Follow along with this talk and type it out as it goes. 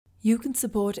You can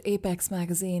support Apex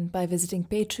Magazine by visiting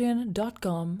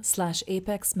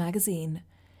patreon.com/apexmagazine.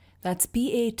 That's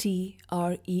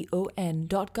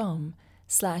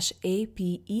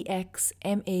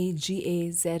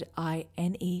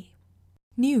patreon.com/apexmagazine.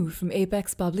 New from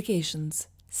Apex Publications,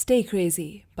 Stay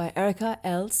Crazy by Erica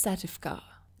L. Satifka.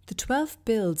 The 12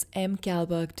 pills M.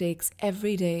 Kalberg takes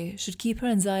every day should keep her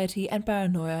anxiety and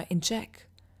paranoia in check.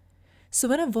 So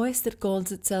when a voice that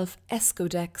calls itself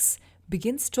Escodex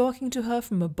begins talking to her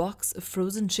from a box of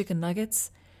frozen chicken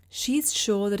nuggets, she's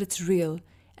sure that it's real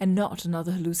and not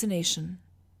another hallucination.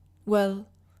 Well,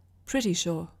 pretty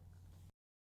sure.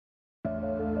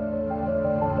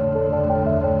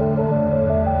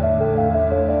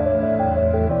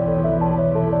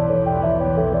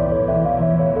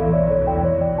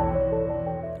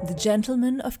 The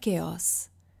Gentleman of Chaos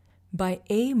by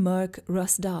A. Merc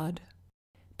Rustad.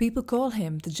 People call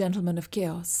him the Gentleman of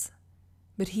Chaos,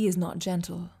 but he is not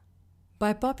gentle.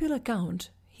 By popular count,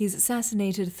 he's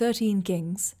assassinated 13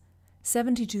 kings,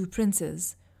 72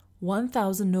 princes,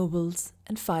 1,000 nobles,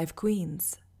 and 5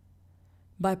 queens.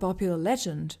 By popular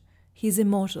legend, he's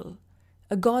immortal,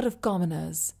 a god of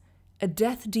commoners, a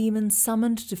death demon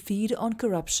summoned to feed on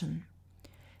corruption,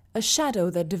 a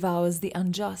shadow that devours the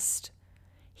unjust.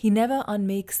 He never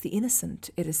unmakes the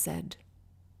innocent, it is said.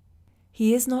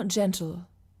 He is not gentle.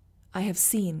 I have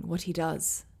seen what he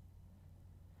does.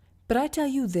 But I tell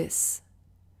you this,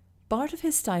 part of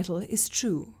his title is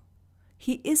true.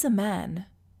 He is a man,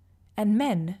 and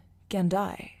men can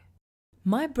die.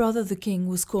 My brother the king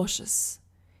was cautious.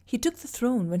 He took the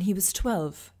throne when he was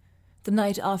 12, the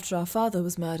night after our father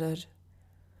was murdered.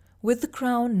 With the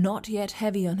crown not yet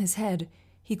heavy on his head,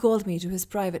 he called me to his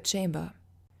private chamber.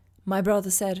 My brother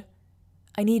said,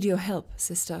 "I need your help,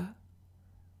 sister."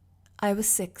 I was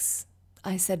 6.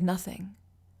 I said nothing.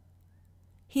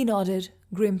 He nodded,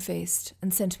 grim-faced,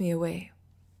 and sent me away.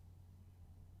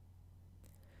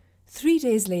 3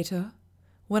 days later,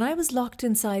 when I was locked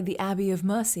inside the Abbey of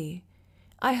Mercy,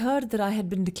 I heard that I had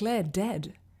been declared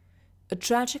dead. A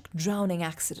tragic drowning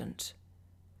accident.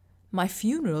 My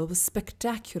funeral was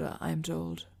spectacular, I am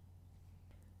told.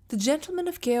 The Gentleman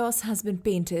of Chaos has been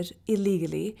painted,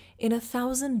 illegally, in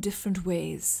 1,000 different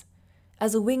ways.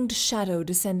 As a winged shadow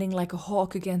descending like a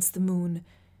hawk against the moon,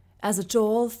 as a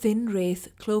tall, thin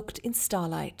wraith cloaked in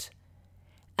starlight,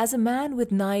 as a man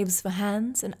with knives for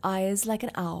hands and eyes like an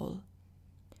owl.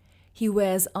 He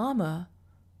wears armor,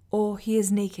 or he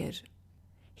is naked.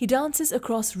 He dances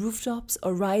across rooftops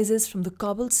or rises from the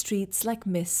cobbled streets like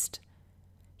mist.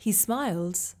 He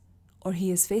smiles, or he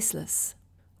is faceless.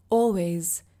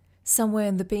 Always, somewhere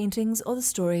in the paintings or the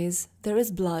stories, there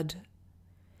is blood.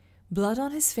 Blood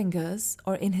on his fingers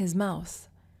or in his mouth.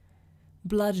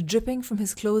 Blood dripping from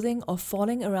his clothing or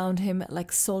falling around him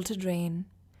like salted rain.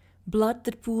 Blood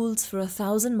that pools for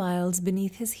 1,000 miles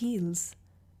beneath his heels.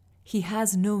 He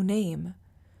has no name,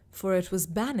 for it was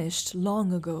banished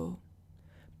long ago.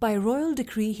 By royal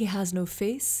decree he has no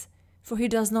face, for he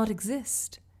does not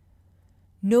exist.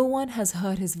 No one has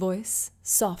heard his voice,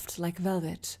 soft like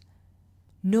velvet.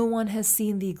 No one has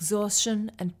seen the exhaustion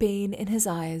and pain in his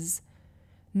eyes.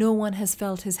 No one has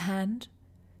felt his hand,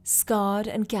 scarred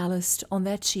and calloused on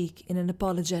their cheek in an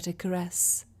apologetic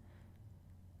caress.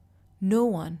 No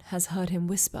one has heard him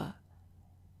whisper,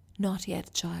 "Not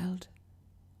yet, child.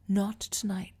 Not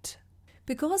tonight."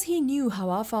 Because he knew how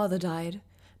our father died,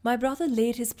 my brother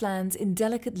laid his plans in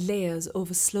delicate layers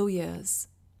over slow years.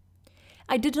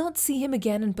 I did not see him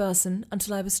again in person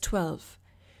until I was 12,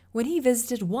 when he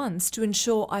visited once to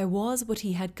ensure I was what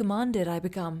he had commanded I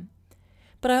become.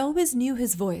 But I always knew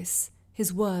his voice,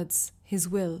 his words, his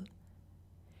will.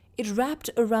 It wrapped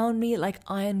around me like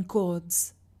iron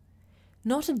cords.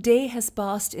 Not a day has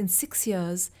passed in 6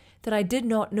 years that I did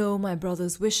not know my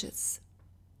brother's wishes.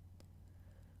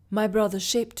 My brother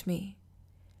shaped me,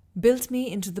 built me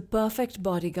into the perfect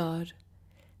bodyguard,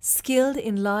 skilled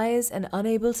in lies and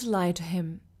unable to lie to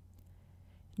him,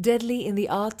 deadly in the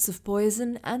arts of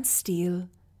poison and steel,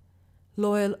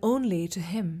 loyal only to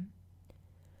him,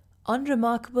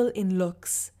 unremarkable in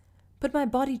looks, but my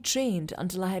body trained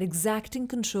until I had exacting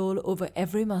control over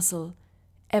every muscle,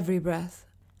 every breath.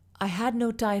 I had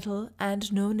no title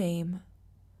and no name.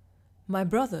 My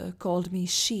brother called me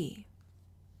she.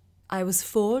 I was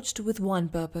forged with one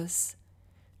purpose,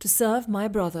 to serve my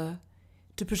brother,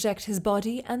 to protect his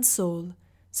body and soul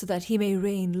so that he may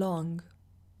reign long.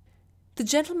 The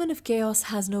Gentleman of Chaos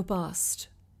has no past,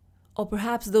 or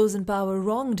perhaps those in power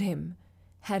wronged him,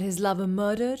 had his lover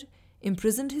murdered,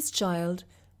 imprisoned his child,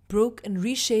 broke and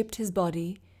reshaped his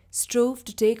body, strove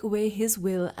to take away his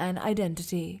will and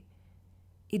identity.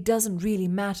 It doesn't really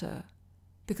matter,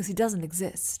 because he doesn't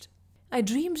exist. I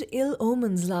dreamed ill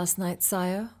omens last night,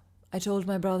 sire, I told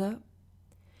my brother.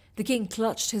 The king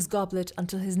clutched his goblet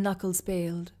until his knuckles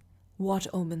paled. What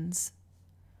omens?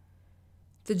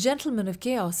 The gentleman of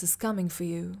chaos is coming for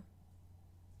you.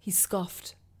 He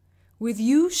scoffed. With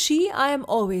you, she, I am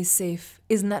always safe.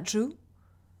 Isn't that true?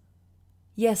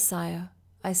 Yes, sire,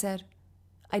 I said.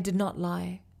 I did not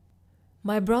lie.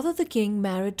 My brother the king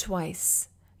married twice,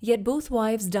 yet both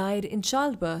wives died in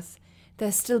childbirth,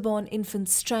 their stillborn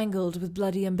infants strangled with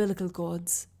bloody umbilical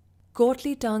cords.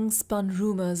 Courtly tongues spun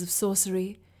rumors of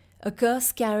sorcery, a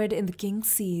curse carried in the king's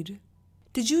seed.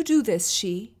 Did you do this,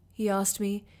 she? He asked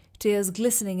me, tears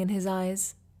glistening in his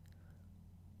eyes.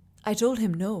 I told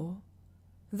him no.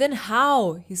 Then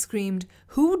how? He screamed.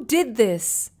 Who did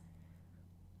this?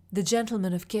 The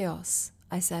gentleman of chaos,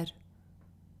 I said.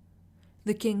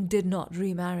 The king did not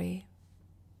remarry.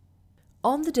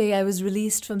 On the day I was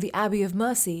released from the Abbey of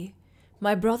Mercy,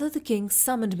 my brother the king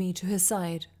summoned me to his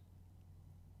side.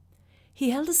 He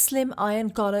held a slim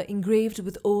iron collar engraved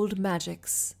with old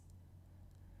magics.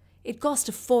 It cost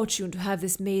a fortune to have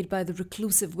this made by the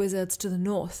reclusive wizards to the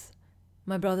north,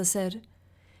 my brother said,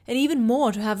 and even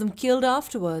more to have them killed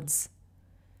afterwards.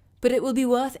 But it will be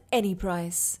worth any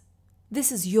price.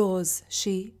 This is yours,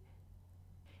 she.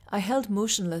 I held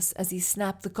motionless as he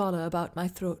snapped the collar about my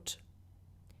throat.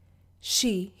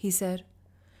 She, he said,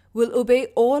 will obey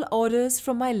all orders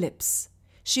from my lips.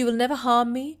 She will never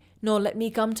harm me, nor let me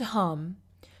come to harm.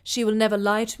 She will never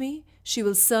lie to me. She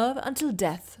will serve until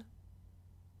death.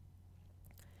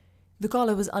 The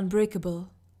collar was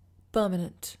unbreakable,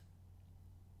 permanent.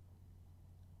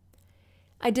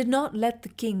 I did not let the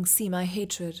king see my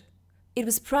hatred. It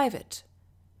was private,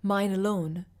 mine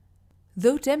alone.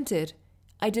 Though tempted,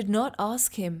 I did not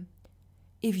ask him,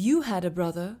 if you had a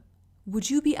brother,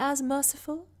 would you be as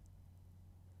merciful?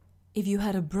 If you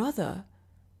had a brother,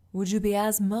 would you be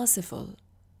as merciful?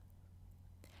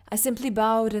 I simply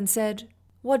bowed and said,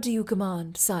 What do you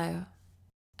command, sire?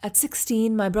 At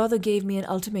 16, my brother gave me an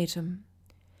ultimatum.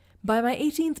 By my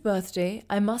 18th birthday,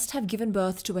 I must have given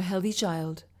birth to a healthy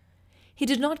child. He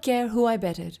did not care who I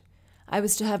betted. I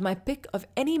was to have my pick of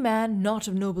any man not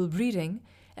of noble breeding,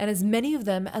 and as many of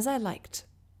them as I liked.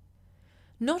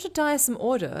 Not a tiresome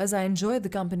order, as I enjoyed the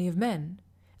company of men.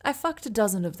 I fucked a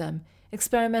dozen of them,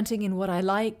 experimenting in what I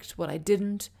liked, what I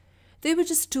didn't. They were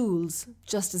just tools,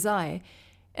 just as I,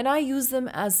 and I used them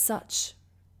as such.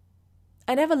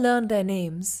 I never learned their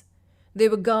names. They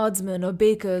were guardsmen or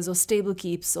bakers or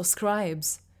stable-keeps or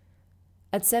scribes.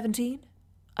 At 17,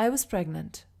 I was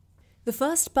pregnant. The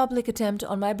first public attempt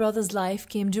on my brother's life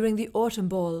came during the autumn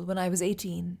ball when I was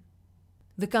 18.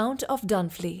 The Count of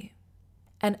Dunfley,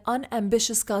 an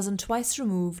unambitious cousin twice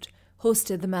removed,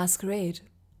 hosted the masquerade.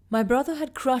 My brother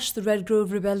had crushed the Red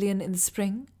Grove Rebellion in the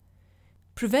spring,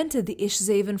 prevented the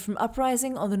Ishzaven from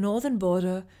uprising on the northern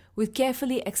border with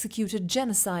carefully executed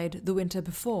genocide the winter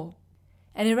before,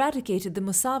 and eradicated the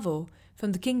Musavo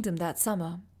from the kingdom that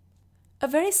summer. A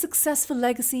very successful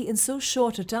legacy in so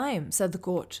short a time, said the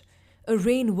court, a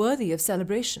reign worthy of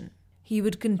celebration. He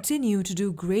would continue to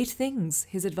do great things,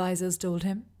 his advisers told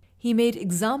him. He made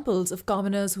examples of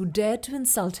commoners who dared to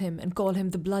insult him and call him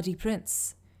the bloody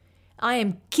prince. I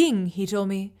am king, he told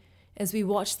me, as we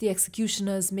watched the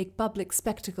executioners make public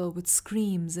spectacle with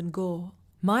screams and gore.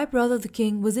 My brother the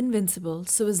king was invincible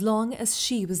so as long as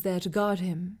she was there to guard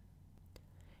him.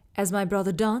 As my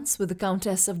brother danced with the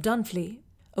Countess of Dunfley,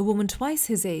 a woman twice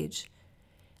his age,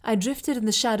 I drifted in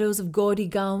the shadows of gaudy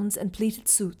gowns and pleated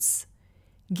suits,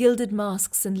 gilded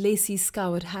masks and lacy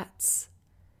scoured hats.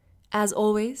 As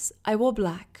always, I wore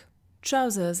black,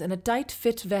 trousers and a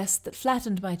tight-fit vest that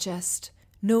flattened my chest,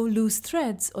 no loose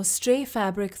threads or stray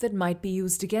fabric that might be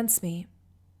used against me.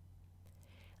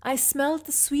 I smelled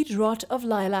the sweet rot of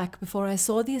lilac before I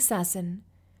saw the assassin,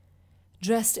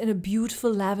 dressed in a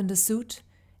beautiful lavender suit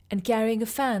and carrying a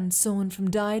fan sewn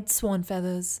from dyed swan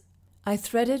feathers. I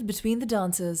threaded between the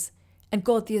dancers and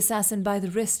caught the assassin by the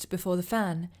wrist before the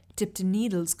fan, tipped in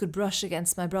needles, could brush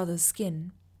against my brother's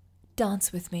skin.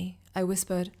 "Dance with me," I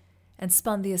whispered, and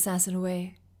spun the assassin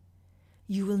away.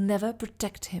 "You will never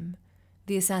protect him,"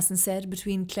 the assassin said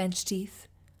between clenched teeth.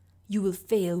 "You will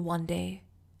fail one day."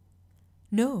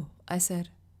 "No," I said.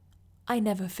 "I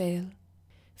never fail."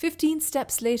 15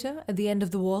 steps later, at the end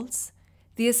of the waltz,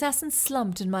 the assassin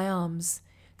slumped in my arms,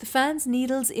 the fan's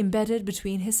needles embedded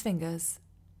between his fingers.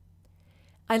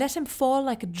 I let him fall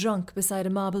like a drunk beside a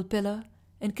marble pillar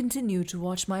and continued to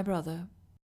watch my brother.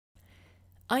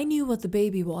 I knew what the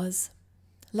baby was.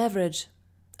 Leverage,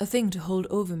 a thing to hold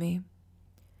over me.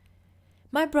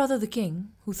 My brother the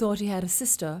king, who thought he had a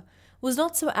sister, was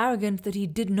not so arrogant that he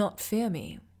did not fear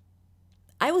me.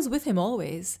 I was with him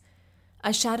always.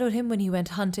 I shadowed him when he went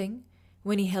hunting,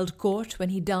 when he held court, when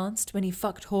he danced, when he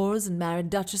fucked whores and married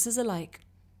duchesses alike.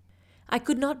 I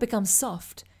could not become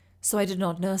soft, so I did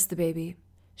not nurse the baby.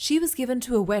 She was given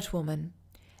to a wet woman,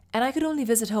 and I could only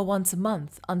visit her once a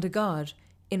month under guard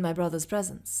in my brother's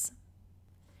presence.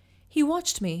 He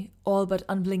watched me, all but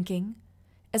unblinking,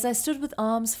 as I stood with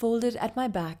arms folded at my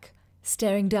back,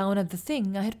 staring down at the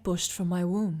thing I had pushed from my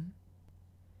womb.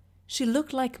 She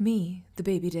looked like me, the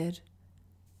baby did.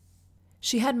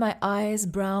 She had my eyes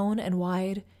brown and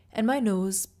wide, and my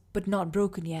nose, but not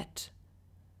broken yet.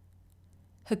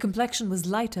 Her complexion was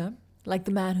lighter, like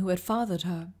the man who had fathered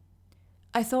her.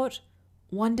 I thought,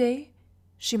 one day,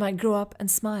 she might grow up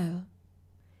and smile.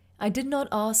 I did not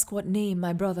ask what name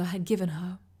my brother had given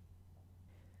her.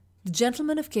 The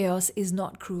gentleman of chaos is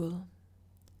not cruel.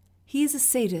 He is a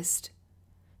sadist.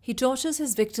 He tortures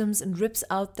his victims and rips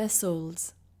out their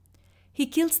souls. He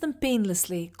kills them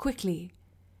painlessly, quickly,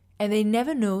 and they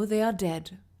never know they are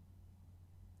dead.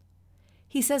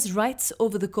 He says rights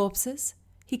over the corpses.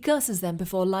 He curses them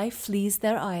before life flees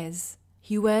their eyes.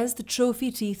 He wears the trophy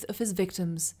teeth of his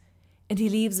victims, and he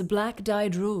leaves a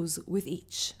black-dyed rose with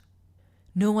each.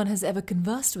 No one has ever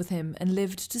conversed with him and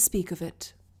lived to speak of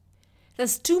it.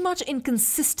 There's too much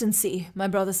inconsistency, my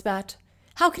brother spat.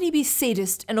 How can he be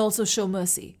sadist and also show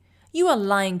mercy? You are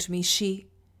lying to me, she.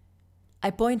 I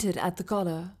pointed at the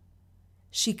collar.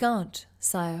 She can't,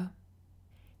 sire.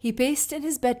 He paced in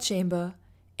his bedchamber,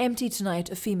 empty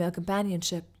tonight of female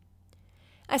companionship.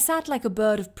 I sat like a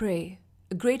bird of prey,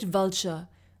 a great vulture,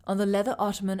 on the leather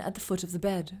ottoman at the foot of the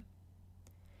bed.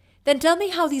 Then tell me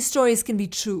how these stories can be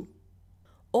true.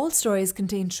 All stories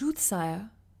contain truth, sire,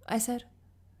 I said.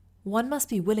 One must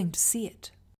be willing to see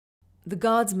it. The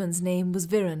guardsman's name was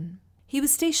Viren. He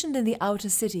was stationed in the outer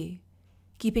city,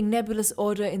 keeping nebulous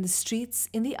order in the streets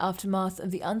in the aftermath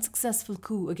of the unsuccessful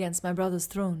coup against my brother's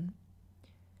throne.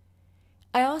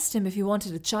 I asked him if he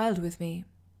wanted a child with me.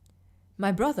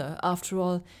 My brother, after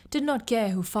all, did not care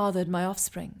who fathered my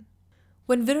offspring.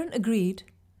 When Viren agreed,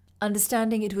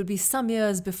 understanding it would be some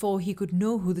years before he could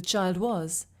know who the child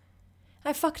was,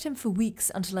 I fucked him for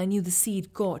weeks until I knew the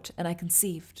seed caught and I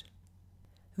conceived.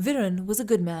 Viren was a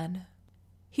good man.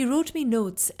 He wrote me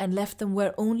notes and left them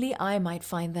where only I might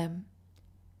find them.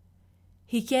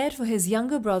 He cared for his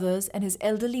younger brothers and his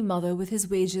elderly mother with his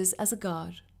wages as a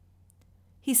guard.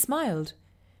 He smiled,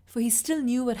 for he still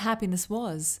knew what happiness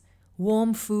was: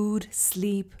 warm food,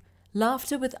 sleep,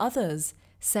 laughter with others,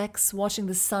 sex, watching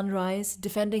the sunrise,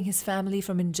 defending his family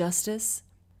from injustice.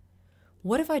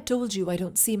 What if I told you I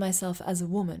don't see myself as a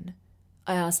woman?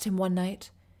 I asked him one night,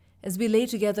 as we lay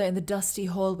together in the dusty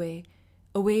hallway,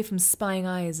 away from spying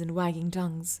eyes and wagging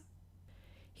tongues.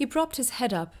 He propped his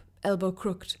head up, elbow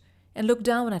crooked, and looked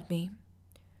down at me.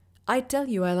 I'd tell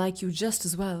you I like you just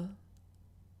as well.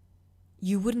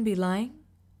 You wouldn't be lying?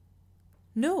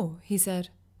 No, he said,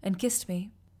 and kissed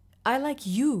me. I like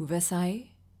you,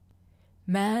 Versailles.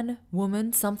 Man,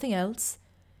 woman, something else.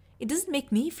 It doesn't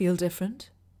make me feel different.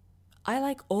 I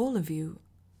like all of you.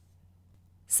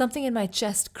 Something in my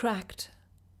chest cracked,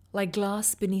 like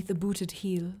glass beneath a booted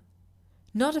heel.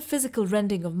 Not a physical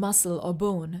rending of muscle or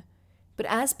bone, but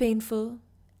as painful,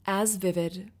 as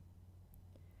vivid.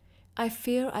 I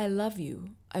fear I love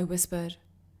you, I whispered.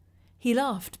 He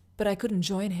laughed, but I couldn't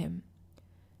join him.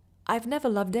 I've never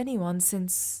loved anyone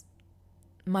since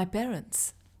my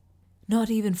parents. Not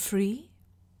even free?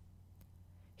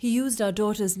 He used our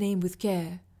daughter's name with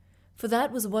care, for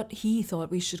that was what he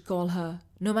thought we should call her,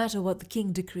 no matter what the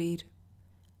king decreed.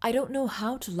 I don't know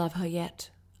how to love her yet,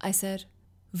 I said.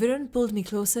 Viren pulled me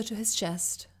closer to his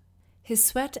chest. His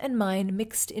sweat and mine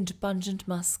mixed into pungent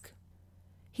musk.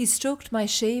 He stroked my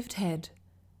shaved head.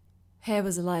 Hair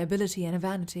was a liability and a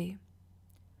vanity.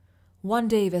 One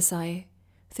day, Versailles,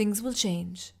 things will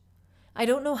change. I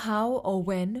don't know how or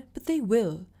when, but they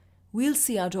will. We'll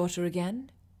see our daughter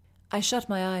again. I shut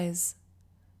my eyes,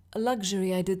 a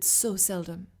luxury I did so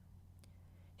seldom.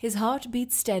 His heart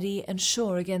beat steady and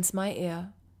sure against my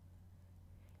ear.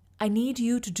 I need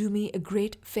you to do me a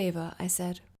great favor, I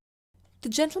said. The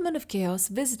gentleman of chaos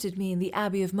visited me in the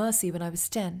Abbey of Mercy when I was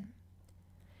 10.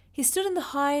 He stood in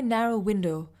the high, narrow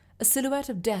window, a silhouette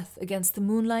of death against the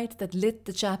moonlight that lit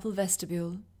the chapel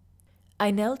vestibule. I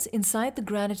knelt inside the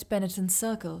granite penitent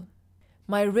circle,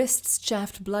 my wrists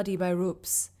chafed bloody by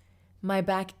ropes, my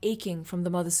back aching from the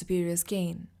Mother Superior's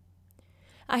cane.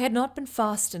 I had not been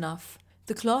fast enough.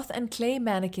 The cloth and clay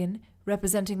mannequin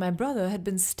representing my brother had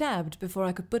been stabbed before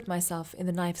I could put myself in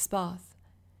the knife's path.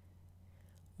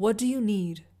 "What do you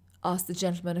need?" asked the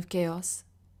gentleman of chaos.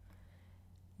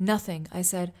 "Nothing," I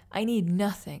said. "I need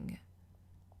nothing."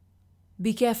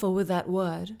 Be careful with that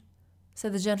word,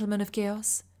 said the gentleman of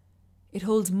chaos. It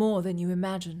holds more than you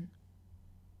imagine.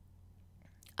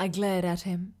 I glared at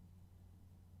him.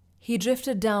 He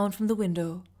drifted down from the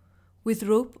window, with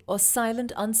rope or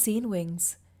silent unseen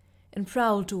wings, and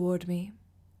prowled toward me.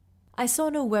 I saw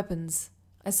no weapons.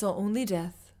 I saw only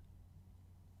death.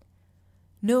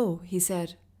 No, he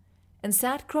said, and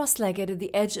sat cross-legged at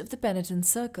the edge of the penitent's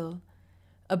circle,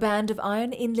 a band of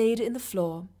iron inlaid in the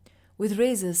floor, with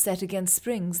razors set against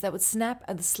springs that would snap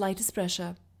at the slightest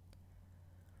pressure.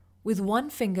 With one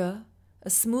finger,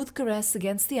 a smooth caress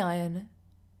against the iron,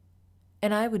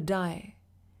 and I would die,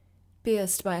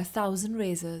 pierced by 1,000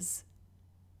 razors.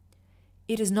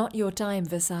 It is not your time,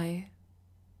 Versailles.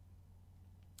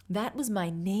 That was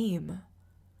my name.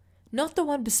 Not the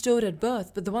one bestowed at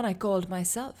birth, but the one I called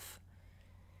myself.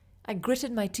 I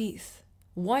gritted my teeth.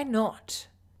 Why not?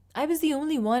 I was the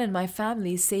only one in my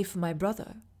family save for my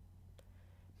brother.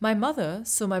 My mother,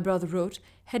 so my brother wrote,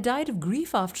 had died of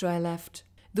grief after I left.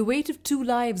 The weight of 2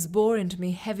 lives bore into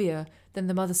me heavier than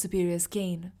the Mother Superior's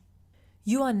cane.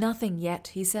 You are nothing yet,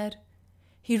 he said.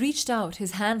 He reached out,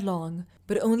 his hand long,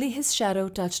 but only his shadow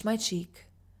touched my cheek.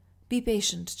 Be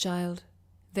patient, child.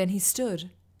 Then he stood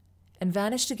and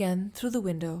vanished again through the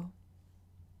window.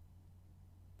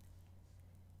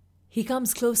 He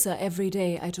comes closer every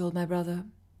day, I told my brother.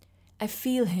 I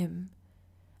feel him.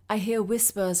 I hear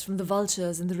whispers from the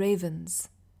vultures and the ravens.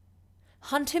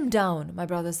 Hunt him down, my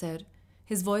brother said.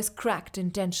 His voice cracked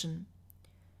in tension.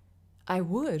 I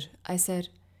would, I said,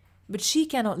 but she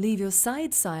cannot leave your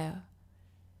side, sire.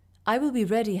 I will be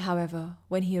ready, however,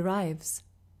 when he arrives.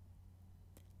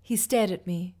 He stared at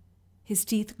me, his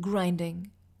teeth grinding.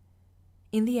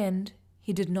 In the end,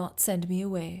 he did not send me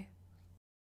away.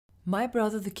 My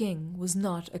brother the king was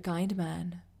not a kind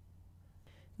man.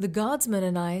 The guardsman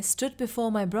and I stood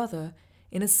before my brother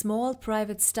in a small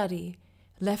private study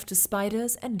left to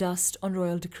spiders and dust on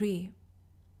royal decree.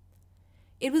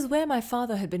 It was where my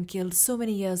father had been killed so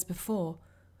many years before,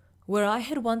 where I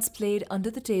had once played under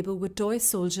the table with toy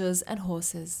soldiers and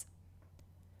horses.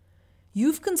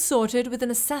 You've consorted with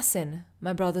an assassin,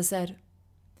 my brother said.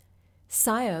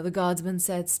 Sire, the guardsman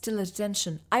said, still at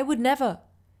attention, I would never.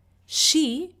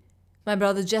 She, my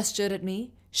brother gestured at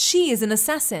me, she is an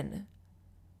assassin.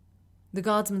 The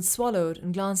guardsman swallowed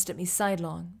and glanced at me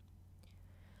sidelong.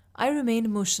 I remained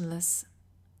motionless.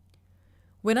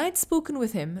 When I'd spoken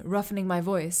with him, roughening my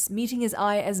voice, meeting his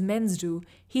eye as men's do,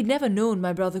 he'd never known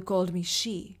my brother called me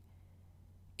she.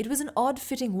 It was an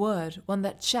odd-fitting word, one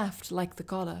that chaffed like the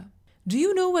collar. Do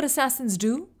you know what assassins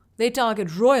do? They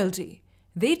target royalty.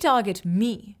 They target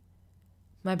me.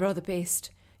 My brother paced.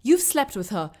 You've slept with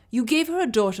her. You gave her a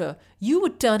daughter. You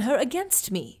would turn her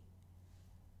against me.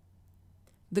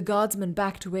 The guardsman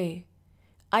backed away.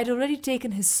 I'd already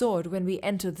taken his sword when we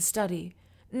entered the study.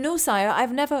 No, sire,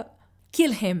 I've never...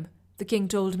 Kill him, the king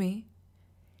told me.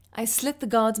 I slit the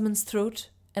guardsman's throat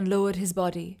and lowered his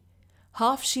body,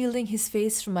 half shielding his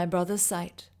face from my brother's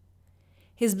sight.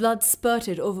 His blood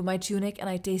spurted over my tunic and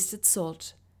I tasted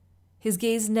salt. His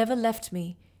gaze never left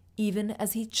me, even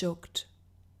as he choked.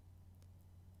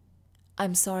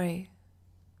 I'm sorry,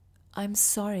 I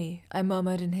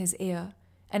murmured in his ear,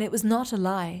 and it was not a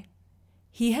lie.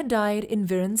 He had died in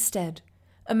Viren's stead,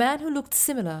 a man who looked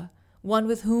similar, one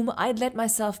with whom I'd let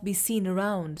myself be seen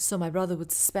around so my brother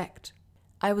would suspect.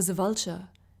 I was a vulture,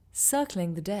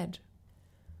 circling the dead.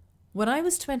 When I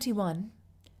was 21,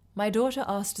 my daughter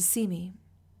asked to see me.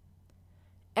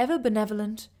 Ever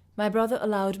benevolent, my brother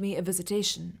allowed me a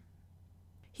visitation.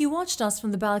 He watched us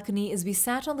from the balcony as we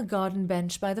sat on the garden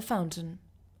bench by the fountain.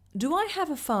 Do I have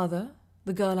a father?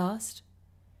 The girl asked.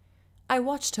 I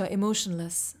watched her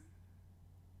emotionless.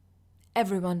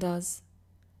 Everyone does.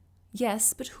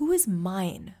 Yes, but who is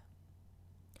mine?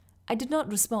 I did not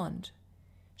respond.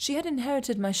 She had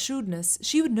inherited my shrewdness.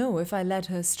 She would know if I led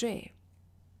her astray.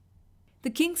 The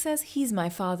king says he's my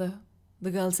father, the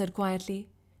girl said quietly,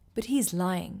 but he's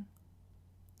lying.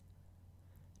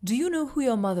 Do you know who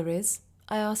your mother is?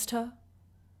 I asked her.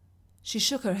 She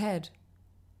shook her head.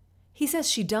 He says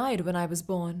she died when I was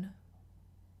born.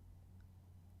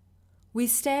 We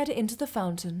stared into the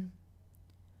fountain.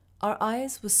 Our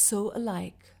eyes were so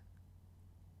alike.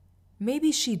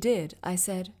 Maybe she did, I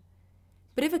said.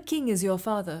 But if a king is your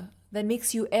father, that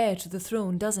makes you heir to the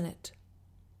throne, doesn't it?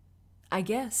 I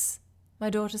guess,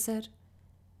 my daughter said.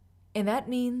 And that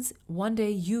means one day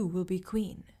you will be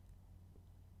queen.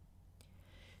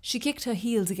 She kicked her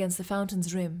heels against the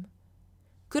fountain's rim.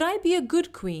 Could I be a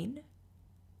good queen?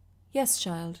 Yes,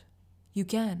 child, you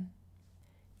can.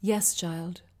 Yes,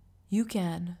 child, you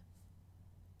can.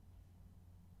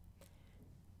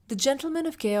 The gentleman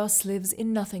of chaos lives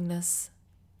in nothingness.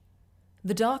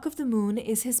 The dark of the moon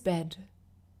is his bed,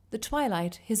 the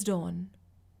twilight his dawn.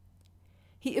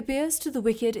 He appears to the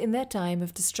wicked in their time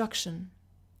of destruction.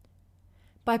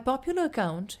 By popular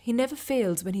account, he never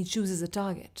fails when he chooses a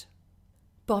target.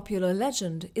 Popular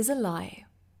legend is a lie.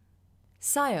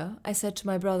 "Sire," I said to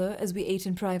my brother as we ate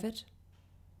in private.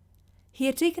 He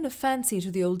had taken a fancy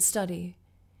to the old study.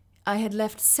 I had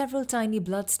left several tiny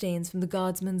bloodstains from the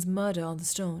guardsman's murder on the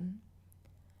stone.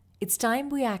 "It's time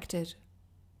we acted."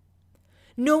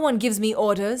 "No one gives me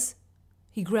orders!"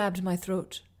 He grabbed my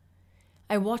throat.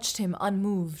 I watched him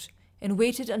unmoved and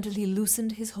waited until he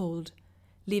loosened his hold,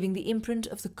 leaving the imprint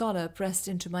of the collar pressed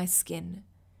into my skin.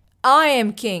 "I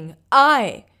am king!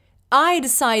 I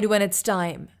decide when it's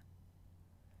time!"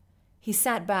 He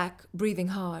sat back, breathing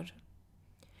hard.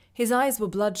 His eyes were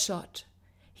bloodshot.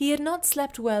 He had not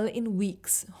slept well in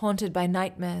weeks, haunted by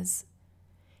nightmares.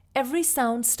 Every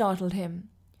sound startled him.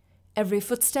 Every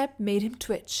footstep made him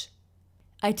twitch.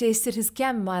 I tasted his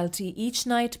chamomile tea each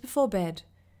night before bed,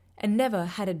 and never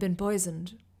had it been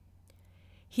poisoned.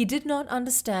 He did not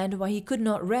understand why he could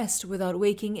not rest without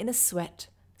waking in a sweat,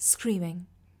 screaming.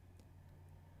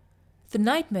 The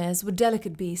nightmares were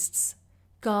delicate beasts,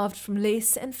 carved from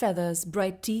lace and feathers,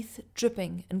 bright teeth,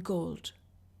 dripping and cold.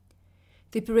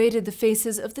 They paraded the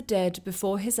faces of the dead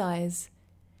before his eyes,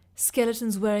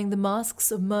 skeletons wearing the masks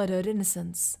of murdered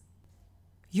innocents.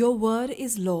 "Your word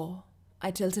is law,"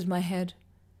 I tilted my head.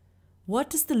 "What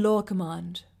does the law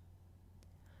command?"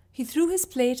 He threw his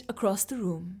plate across the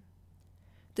room.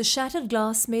 The shattered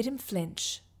glass made him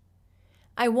flinch.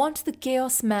 "I want the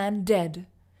Chaos Man dead.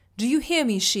 Do you hear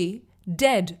me, she?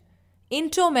 Dead. In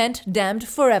torment, damned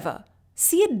forever.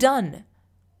 See it done."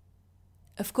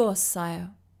 "Of course,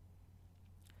 sire."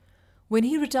 When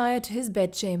he retired to his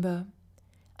bedchamber,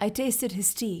 I tasted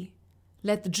his tea,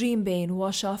 let the dream bane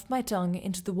wash off my tongue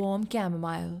into the warm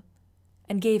chamomile,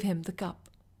 and gave him the cup.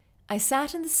 I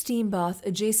sat in the steam bath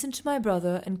adjacent to my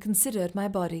brother and considered my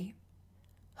body.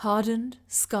 Hardened,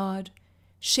 scarred,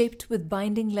 shaped with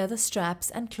binding leather straps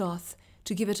and cloth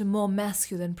to give it a more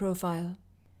masculine profile.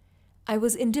 I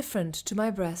was indifferent to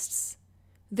my breasts.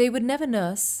 They would never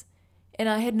nurse, and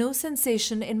I had no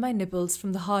sensation in my nipples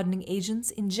from the hardening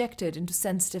agents injected into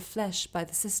sensitive flesh by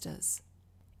the sisters.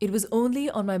 It was only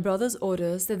on my brother's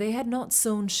orders that they had not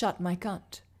sewn shut my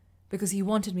cunt, because he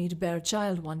wanted me to bear a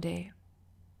child one day.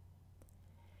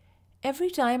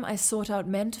 Every time I sought out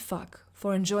men to fuck,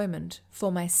 for enjoyment,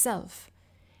 for myself,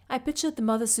 I pictured the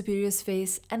Mother Superior's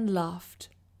face and laughed.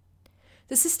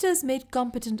 The sisters made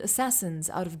competent assassins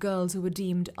out of girls who were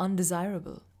deemed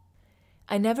undesirable.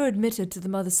 I never admitted to the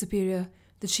Mother Superior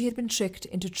that she had been tricked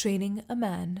into training a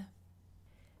man.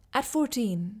 At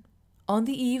 14, on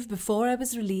the eve before I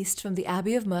was released from the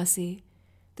Abbey of Mercy,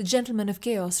 the Gentleman of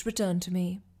Chaos returned to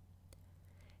me.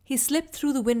 He slipped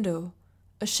through the window,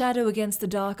 a shadow against the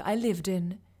dark I lived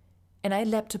in, and I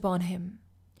leapt upon him.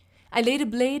 I laid a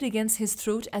blade against his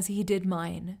throat as he did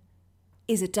mine.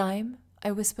 "Is it time,"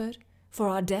 I whispered, "for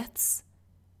our deaths?"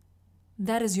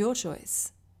 "That is your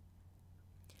choice."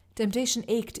 Temptation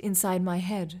ached inside my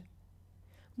head.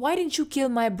 "Why didn't you kill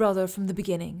my brother from the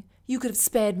beginning? You could have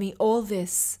spared me all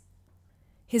this."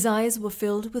 His eyes were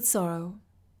filled with sorrow.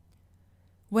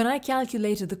 "When I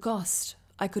calculated the cost,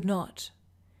 I could not.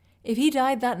 If he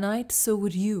died that night, so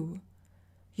would you.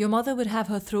 Your mother would have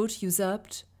her throat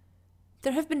usurped.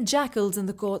 There have been jackals in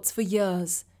the courts for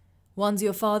years, ones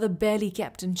your father barely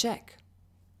kept in check.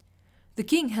 The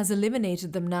king has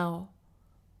eliminated them now.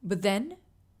 But then,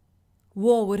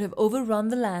 war would have overrun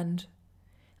the land.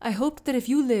 I hoped that if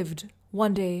you lived,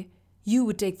 one day, you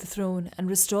would take the throne and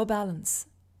restore balance."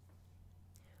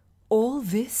 "All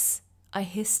this?" I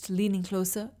hissed, leaning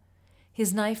closer.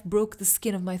 His knife broke the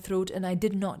skin of my throat, and I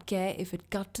did not care if it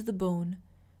cut to the bone.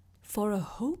 "For a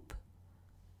hope?"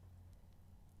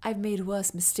 "I've made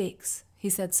worse mistakes," he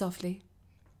said softly.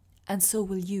 "And so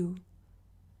will you."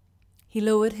 He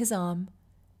lowered his arm.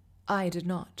 I did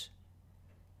not.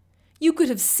 "You could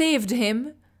have saved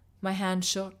him!" My hand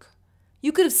shook.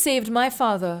 "You could have saved my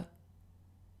father."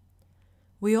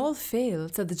 "We all fail,"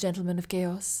 said the Gentleman of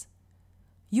Chaos.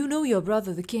 "You know your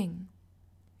brother the king.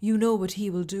 You know what he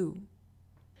will do."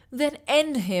 "Then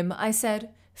end him," I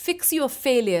said. "Fix your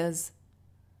failures."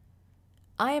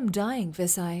 "I am dying,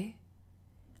 Visai.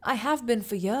 I have been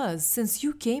for years, since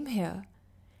you came here.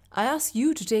 I ask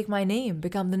you to take my name,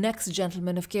 become the next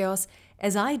Gentleman of Chaos,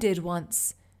 as I did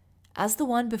once, as the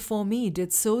one before me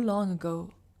did so long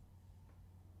ago."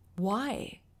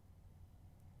 "Why?"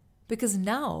 "Because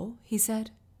now," he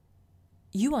said,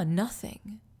 "you are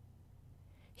nothing."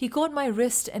 He caught my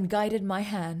wrist and guided my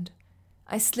hand.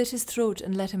 I slit his throat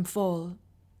and let him fall.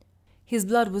 His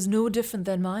blood was no different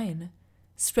than mine,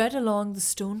 spread along the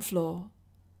stone floor.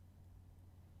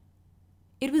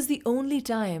 It was the only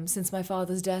time since my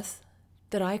father's death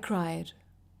that I cried.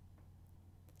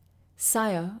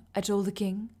 "Sire," I told the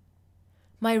king,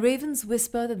 "my ravens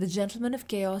whisper that the gentleman of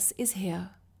chaos is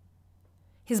here."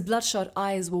 His bloodshot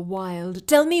eyes were wild.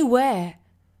 "Tell me where."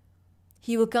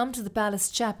 "He will come to the palace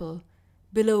chapel,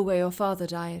 below where your father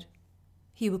died.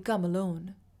 He will come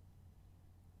alone."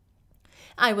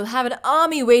 "I will have an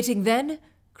army waiting then,"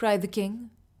 cried the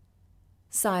king.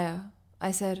 "Sire,"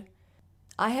 I said,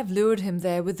 "I have lured him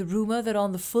there with the rumor that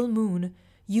on the full moon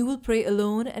you will pray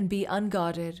alone and be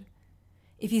unguarded.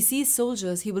 If he sees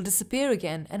soldiers, he will disappear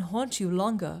again and haunt you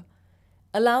longer.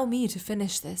 Allow me to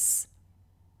finish this."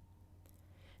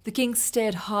 The king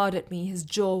stared hard at me, his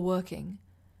jaw working.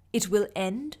 "It will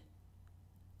end?"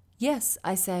 "Yes,"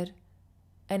 I said,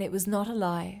 and it was not a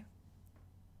lie.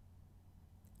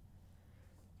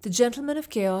 The gentleman of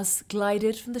chaos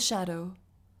glided from the shadow,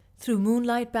 through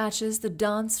moonlight patches that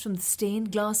danced from the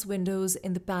stained glass windows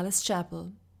in the palace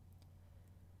chapel.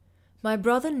 My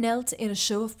brother knelt in a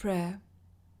show of prayer,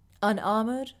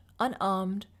 unarmored,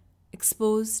 unarmed,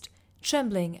 exposed,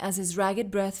 trembling as his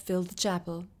ragged breath filled the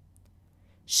chapel.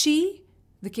 "She,"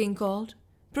 the king called,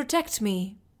 "protect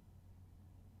me."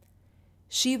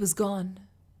 She was gone.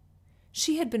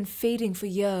 She had been fading for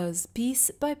years, piece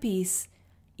by piece,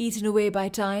 eaten away by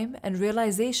time and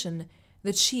realization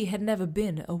that she had never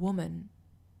been a woman.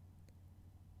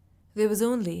 There was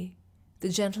only the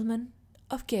gentleman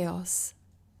of chaos.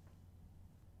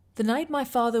 The night my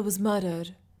father was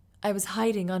murdered, I was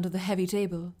hiding under the heavy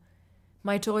table,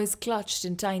 my toys clutched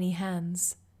in tiny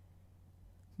hands.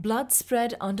 Blood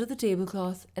spread under the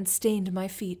tablecloth and stained my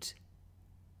feet.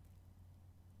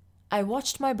 I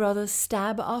watched my brother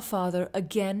stab our father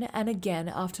again and again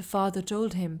after father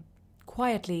told him,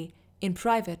 quietly, in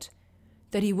private,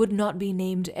 that he would not be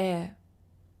named heir.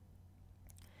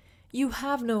 "You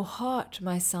have no heart,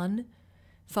 my son,"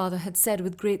 father had said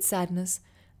with great sadness.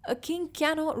 "A king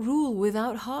cannot rule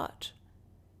without heart."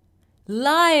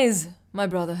 "Lies!" my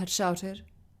brother had shouted.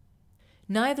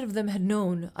 Neither of them had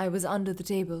known I was under the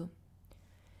table.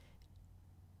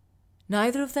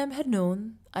 Neither of them had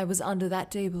known I was under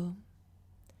that table,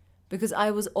 because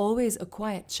I was always a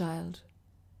quiet child.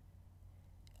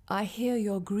 "I hear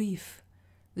your grief,"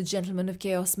 the gentleman of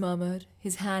chaos murmured,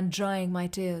 his hand drying my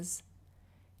tears.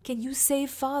 "Can you save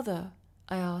father?"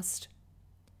 I asked.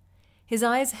 His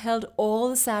eyes held all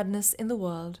the sadness in the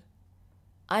world.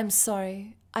 "I'm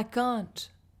sorry, I can't."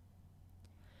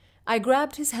 I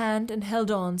grabbed his hand and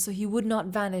held on so he would not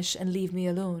vanish and leave me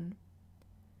alone.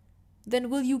 "Then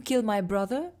will you kill my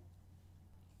brother?"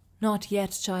 "Not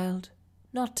yet, child.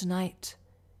 Not tonight."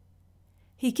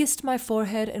 He kissed my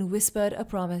forehead and whispered a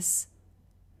promise.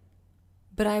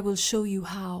 "But I will show you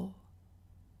how."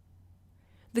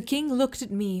 The king looked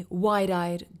at me,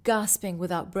 wide-eyed, gasping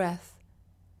without breath.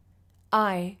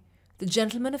 I, the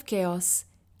gentleman of chaos,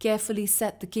 carefully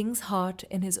set the king's heart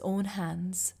in his own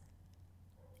hands.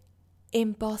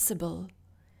 "Impossible,"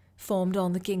 formed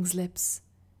on the king's lips.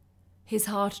 His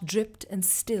heart dripped and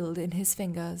stilled in his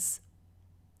fingers.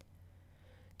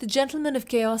 The gentleman of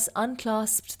chaos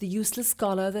unclasped the useless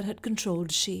collar that had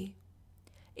controlled she.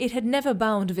 It had never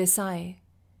bound Versailles.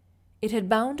 It had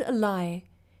bound a lie,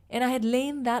 and I had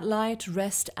lain that lie to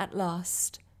rest at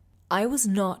last. I was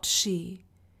not she.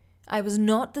 I was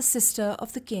not the sister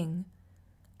of the king.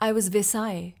 I was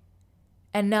Versailles,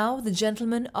 and now the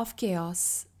gentleman of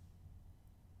chaos.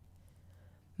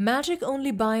 "Magic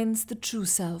only binds the true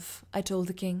self," I told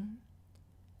the king.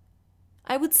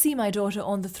 I would see my daughter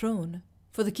on the throne,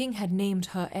 for the king had named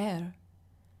her heir.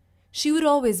 She would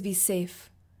always be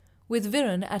safe, with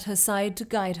Viren at her side to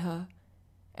guide her,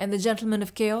 and the gentleman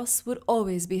of chaos would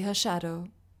always be her shadow.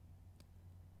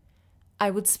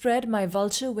 I would spread my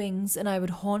vulture wings and I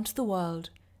would haunt the world,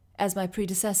 as my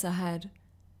predecessor had,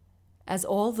 as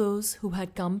all those who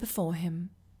had come before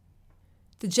him.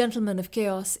 The gentleman of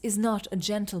chaos is not a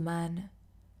gentleman.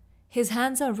 His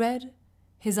hands are red,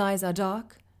 his eyes are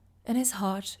dark, and his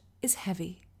heart is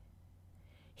heavy.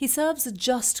 He serves a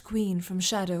just queen from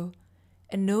shadow,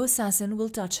 and no assassin will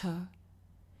touch her.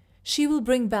 She will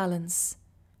bring balance.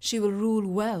 She will rule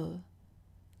well.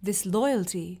 This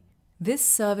loyalty, this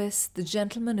service the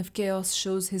gentleman of chaos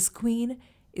shows his queen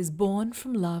is born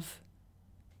from love.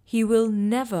 He will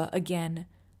never again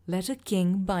let a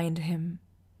king bind him.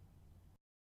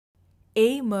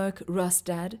 Merc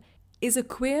Rustad is a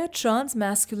queer,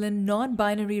 trans-masculine,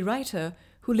 non-binary writer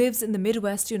who lives in the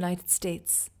Midwest United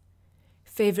States.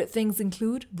 Favorite things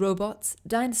include robots,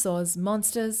 dinosaurs,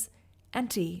 monsters, and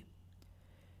tea.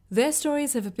 Their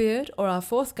stories have appeared or are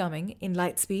forthcoming in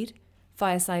Lightspeed,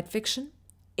 Fireside Fiction,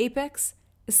 Apex,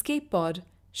 Escape Pod,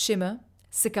 Shimmer,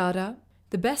 Cicada,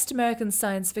 The Best American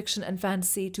Science Fiction and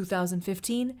Fantasy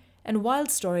 2015, and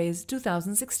Wild Stories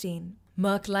 2016.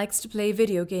 Merc likes to play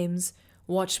video games,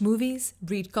 watch movies,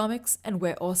 read comics, and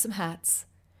wear awesome hats.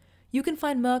 You can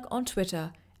find Merc on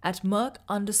Twitter at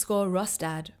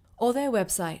Merc_Rustad or their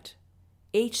website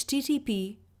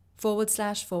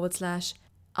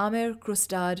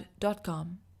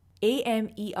http://amercrustad.com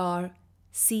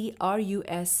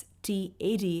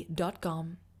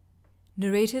amercrustad.com.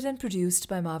 Narrated and produced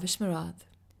by Mahvesh Murad.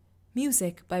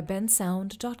 Music by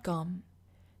bensound.com.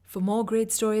 For more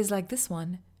great stories like this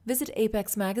one, visit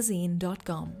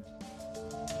apexmagazine.com.